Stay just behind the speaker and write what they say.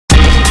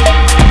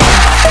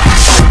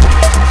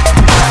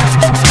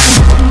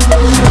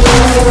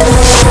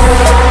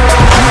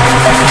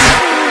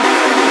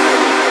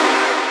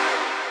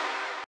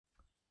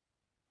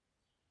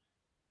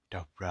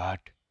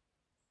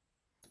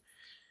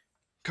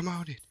Come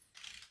on in.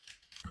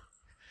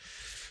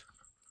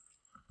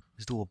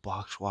 Let's do a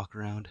box walk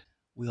around.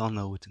 We all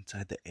know what's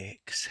inside the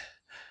eggs.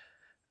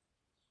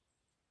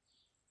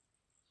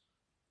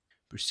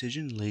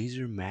 Precision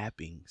laser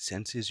mapping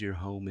senses your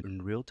home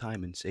in real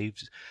time and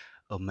saves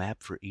a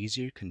map for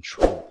easier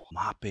control.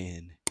 Mop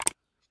in.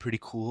 Pretty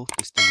cool.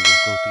 This thing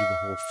will go through the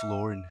whole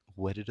floor and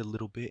wet it a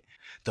little bit.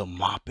 The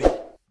mopping.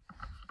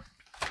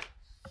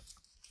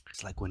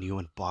 It's like when you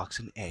unbox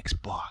an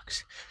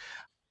Xbox.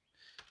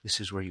 This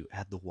is where you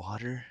add the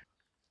water.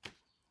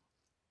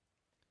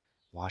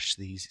 Wash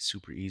these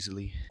super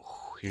easily.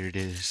 Ooh, here it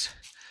is.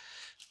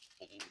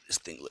 Ooh, this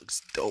thing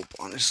looks dope,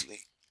 honestly.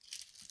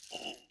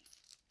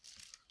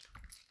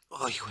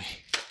 Oh,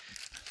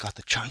 got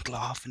the chancla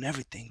off and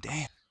everything,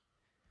 damn.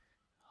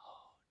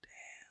 Oh,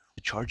 damn.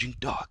 The charging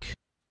dock.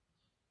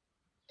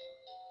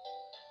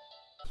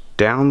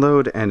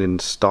 Download and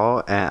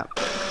install app.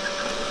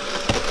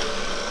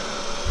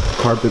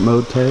 Carpet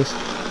mode test.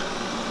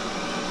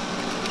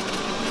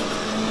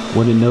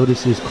 When it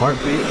notices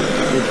carpet,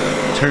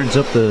 it turns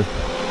up the...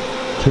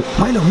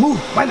 Milo, move!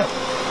 Milo!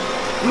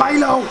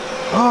 Milo!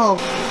 Oh!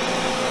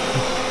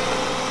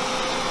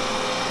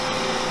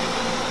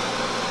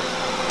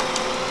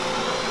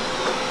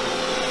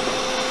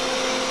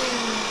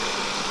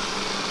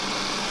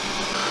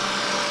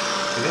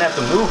 You're gonna have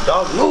to move,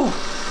 dog. Move!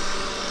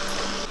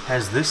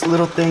 Has this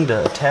little thing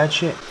to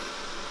attach it.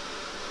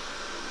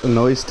 A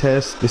noise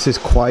test. This is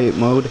quiet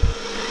mode.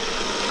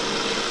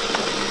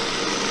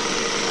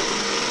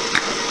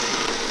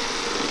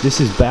 This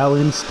is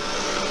balanced.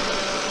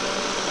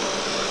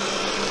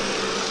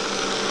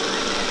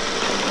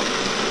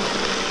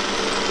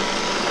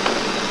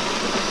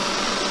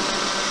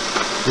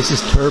 This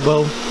is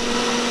turbo.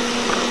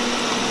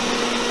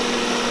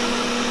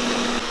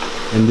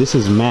 And this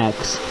is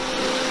max.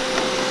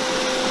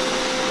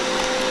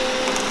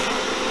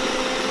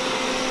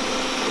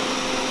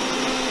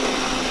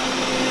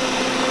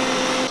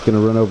 It's gonna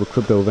run over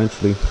crypto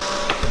eventually.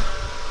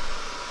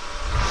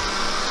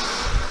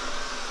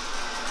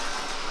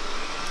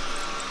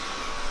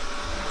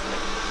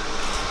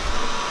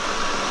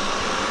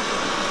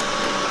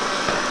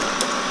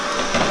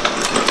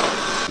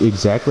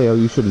 Exactly how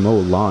you should mow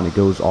a lawn. It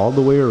goes all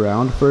the way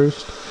around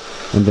first,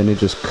 and then it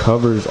just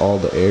covers all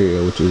the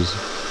area, which is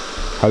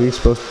how you're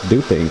supposed to do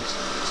things.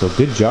 So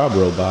good job,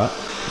 robot.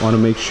 Want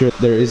to make sure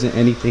there isn't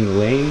anything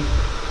laying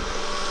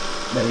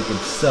that it can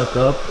suck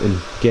up and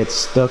get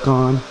stuck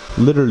on.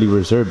 Literally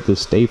reserved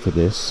this day for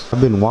this.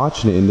 I've been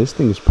watching it, and this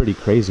thing is pretty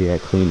crazy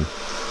at cleaning.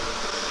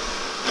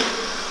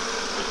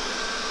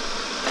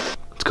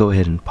 Let's go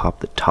ahead and pop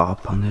the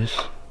top on this.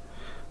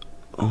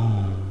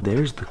 Oh,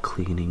 there's the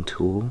cleaning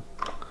tool.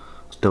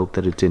 It's dope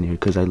that it's in here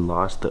because I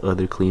lost the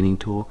other cleaning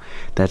tool.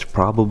 That's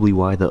probably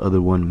why the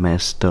other one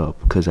messed up,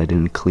 because I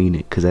didn't clean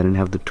it, because I didn't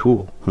have the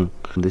tool.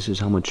 This is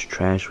how much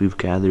trash we've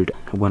gathered.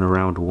 I went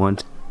around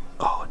once.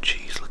 Oh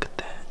jeez, look at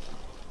that.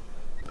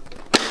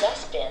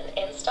 Dustbin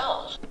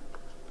installed.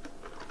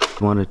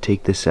 I want to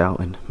take this out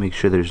and make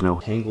sure there's no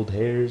tangled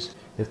hairs.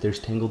 If there's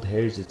tangled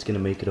hairs, it's gonna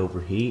make it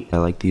overheat. I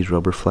like these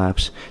rubber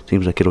flaps.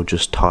 Seems like it'll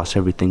just toss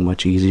everything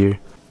much easier.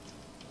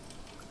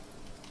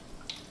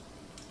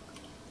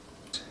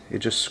 It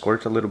just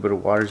squirts a little bit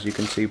of water, as you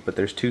can see, but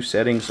there's two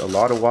settings: a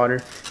lot of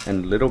water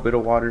and a little bit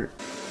of water.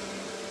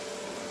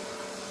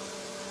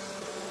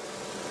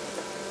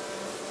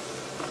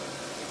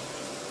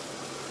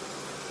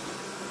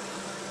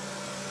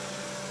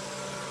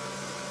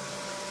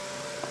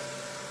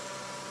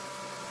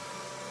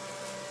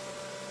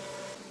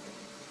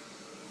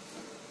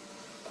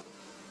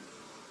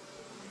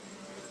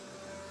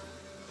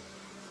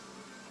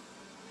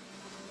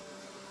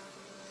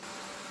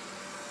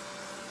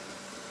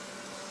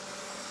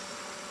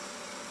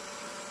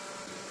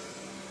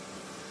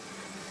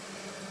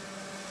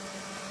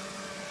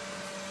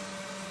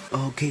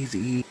 Oh,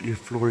 KZ, your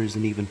floor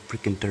isn't even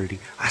freaking dirty.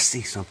 I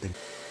see something.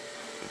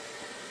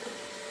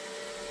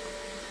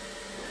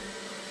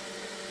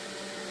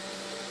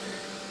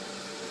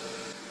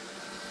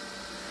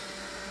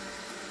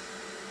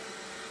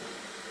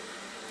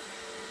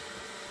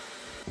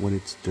 When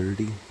it's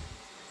dirty,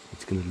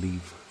 it's gonna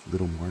leave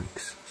little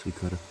marks, so you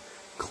gotta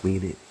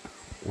clean it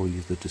or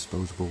use the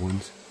disposable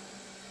ones.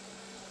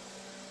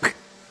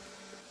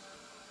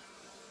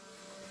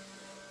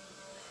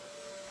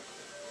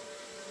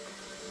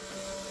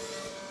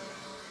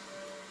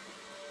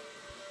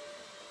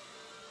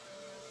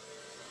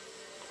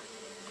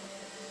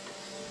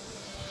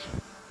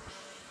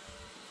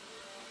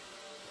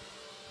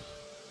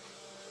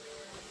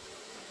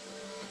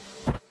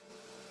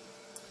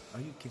 Are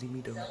you kidding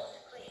me, though?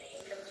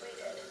 Self-cleaning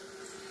completed.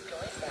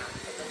 Going back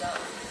to the dock.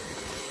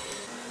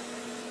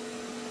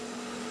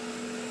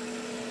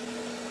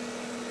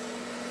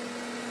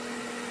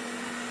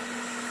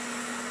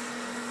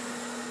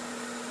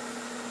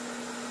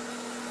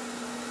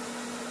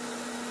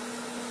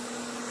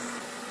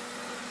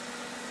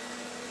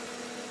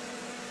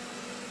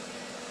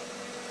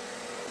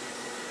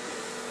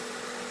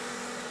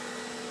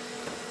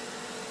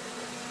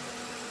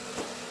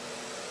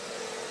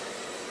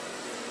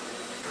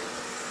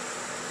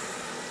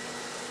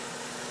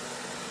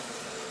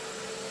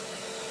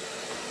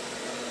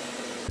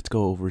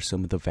 go over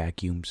some of the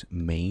vacuum's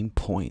main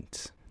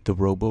points. The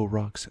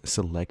Roborock's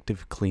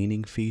selective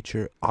cleaning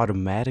feature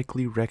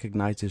automatically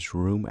recognizes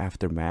room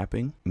after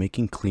mapping,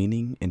 making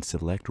cleaning in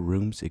select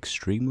rooms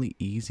extremely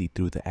easy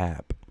through the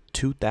app.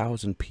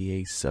 2000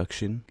 PA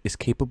suction is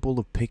capable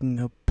of picking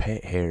up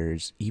pet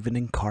hairs even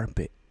in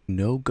carpet.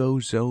 No-go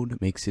zone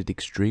makes it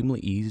extremely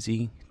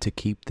easy to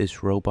keep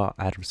this robot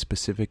out of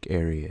specific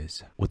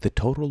areas, with a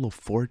total of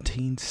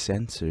 14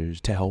 sensors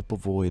to help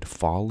avoid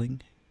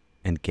falling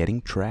and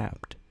getting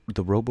trapped.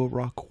 The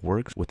Roborock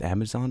works with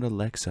Amazon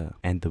Alexa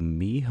and the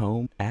Mi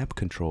Home app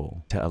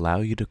control to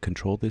allow you to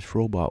control this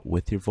robot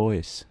with your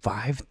voice.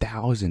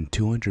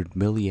 5,200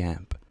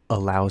 milliamp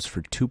allows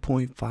for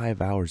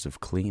 2.5 hours of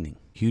cleaning.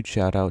 Huge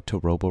shout out to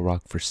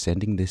Roborock for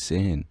sending this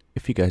in.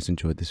 If you guys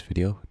enjoyed this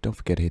video, don't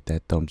forget to hit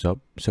that thumbs up,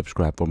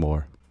 subscribe for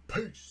more.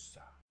 Peace.